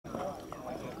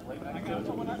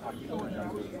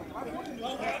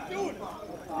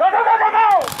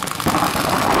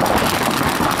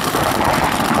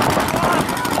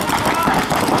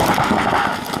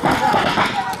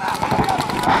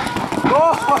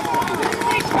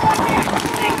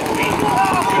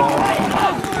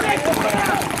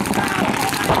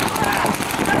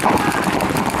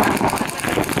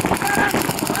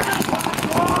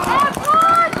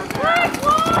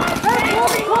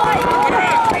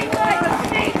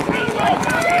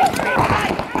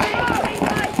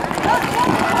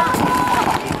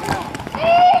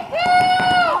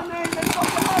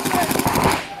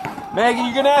Megan,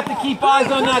 you're going to have to keep eyes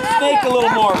on that snake a little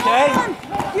more, okay?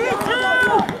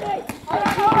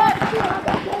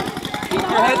 Keep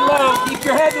your head low. Keep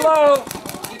your head low.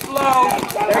 Keep low.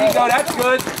 There you go. That's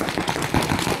good.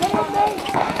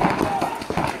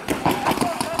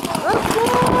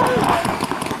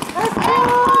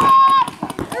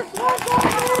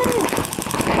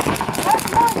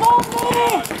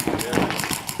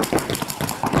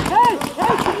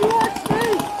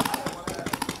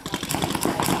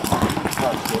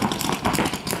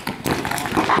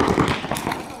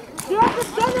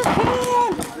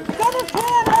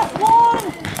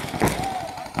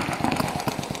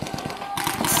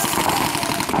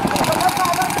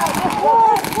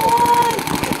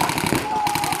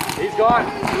 He's gone.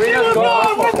 Serena's gone.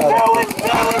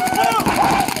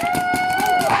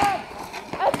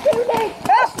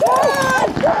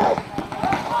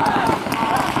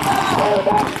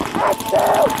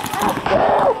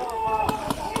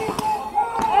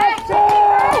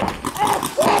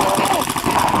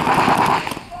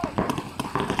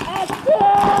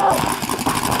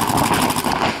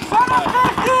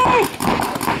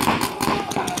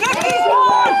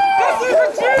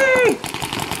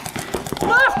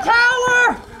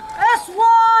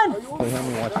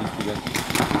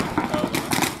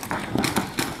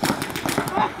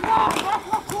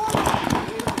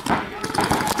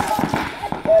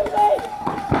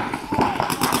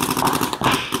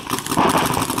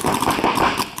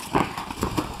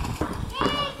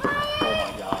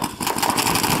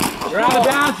 You're out of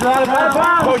bounds. You're out of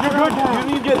bounds. Oh, you're good. You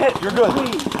need to get hit. You're good. No,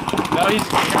 he's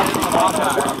on the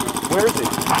 5-pack. Where is he?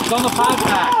 He's on the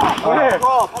 5-pack. Where?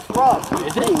 That's Rob.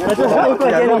 Is it? That doesn't look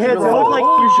like any hits. It looks like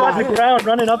you shot the ground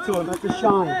running up to him. That's a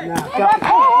shine.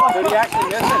 Did he actually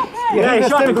miss it? Yeah, he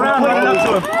shot the ground running up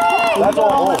to him. That's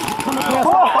all.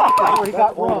 He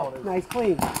got rolled. Nice,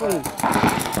 clean. You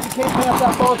can't pass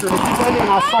that bunker. If he's ending,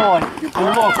 I saw it.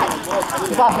 And look.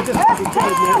 He thought this was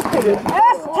good, man.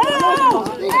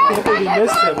 He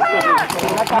missed him. I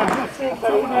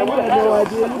had no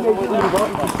idea. You made me move up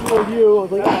and steal you. I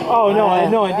was like, oh no, I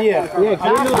had no idea. Yeah, I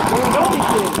didn't know.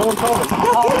 No one told me.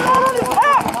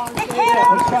 I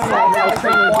was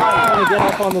trying to get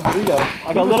up on the burrito. I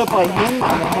got lit up by him and I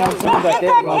had someone back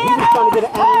there. He was trying to get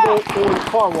an angle for his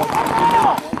car wash.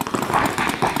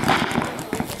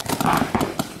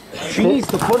 She needs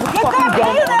to put her fucking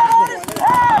gun on his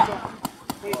head.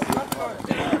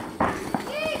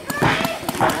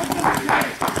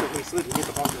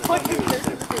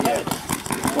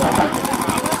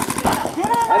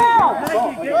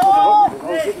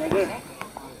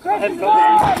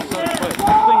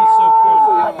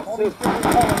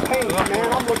 Man,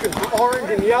 I'm looking for orange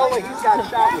and yellow. He's got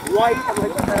shot with white. I'm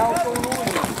like, what the hell's going on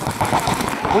here?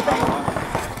 What the hell?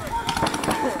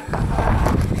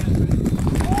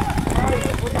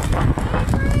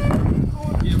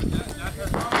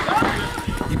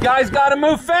 You guys got to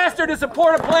move faster to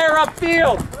support a player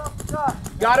upfield.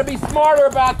 Got to be smarter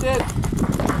about this.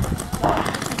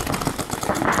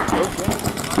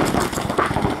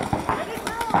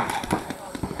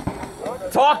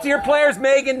 Talk to your players,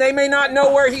 Megan. They may not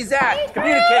know where he's at.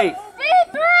 Communicate.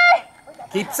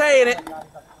 Keep saying it.